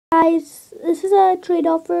guys, this is a trade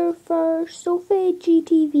offer for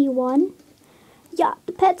sophiegtv1. Yeah,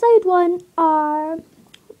 the pets I would want are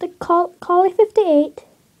the collie 58,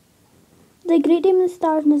 the Great Dane with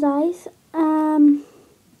stars in his eyes, one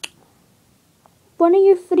of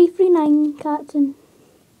your 339 cats and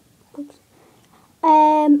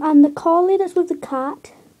the collie that's with the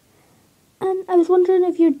cat. And I was wondering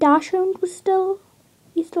if your dachshund was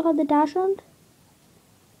you still had the dachshund.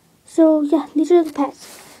 So yeah, these are the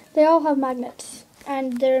pets. They all have magnets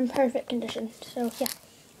and they're in perfect condition. So yeah,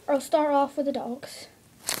 I'll start off with the dogs.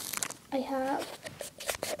 I have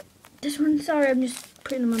this one. Sorry, I'm just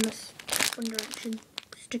putting them on this One Direction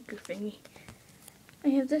sticker thingy. I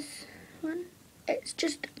have this one. It's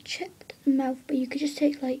just chipped mouth, but you could just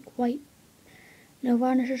take like white nail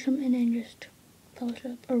varnish or something and just polish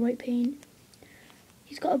up, or white paint.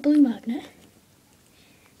 He's got a blue magnet.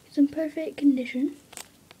 He's in perfect condition.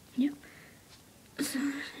 Yep.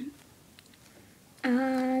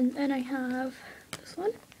 And then I have this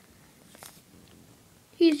one.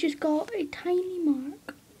 He's just got a tiny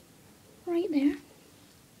mark right there.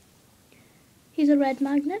 He's a red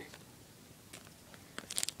magnet.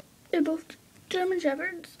 They're both German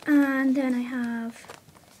Shepherds. And then I have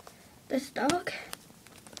this dog.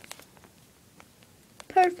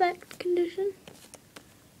 Perfect condition.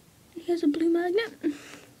 He has a blue magnet.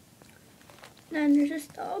 Then there's this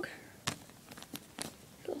dog.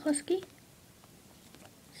 Little husky.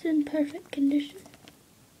 It's in perfect condition.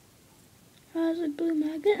 Has a blue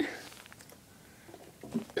magnet.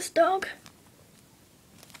 This dog.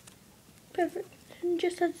 Perfect condition.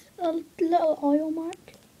 Just has a little oil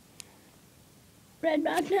mark. Red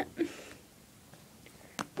magnet.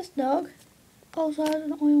 This dog also has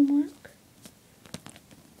an oil mark.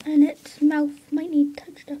 And its mouth might need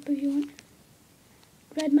touched up if you want.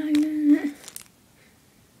 Red magnet.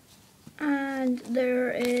 And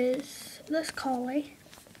there is this collie.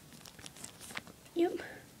 Yep.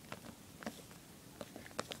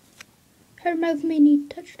 Her mouth may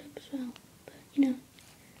need touched up as well, but you know.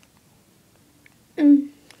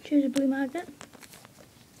 And she has a blue magnet.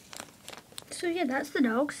 So yeah, that's the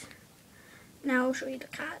dogs. Now I'll show you the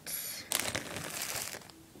cats.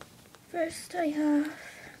 First I have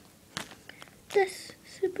this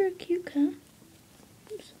super cute cat.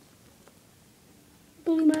 Oops.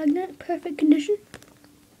 Blue magnet, perfect condition.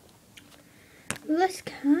 This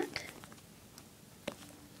cat,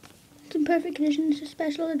 it's in perfect condition, it's a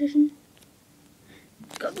special edition.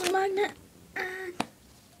 It's got blue magnet. And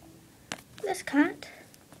this cat,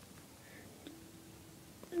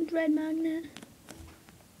 and red magnet.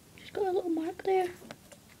 Just got a little mark there.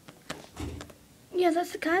 Yeah,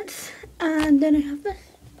 that's the cats. And then I have this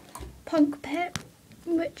punk pet,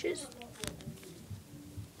 which is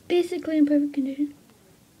basically in perfect condition.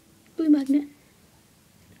 Blue magnet.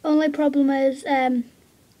 Only problem is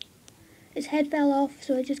his head fell off,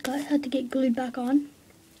 so I just had to get glued back on.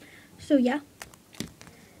 So yeah,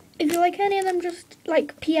 if you like any of them, just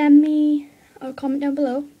like PM me or comment down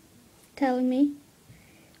below telling me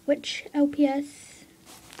which LPS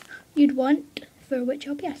you'd want for which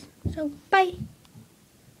LPS. So bye.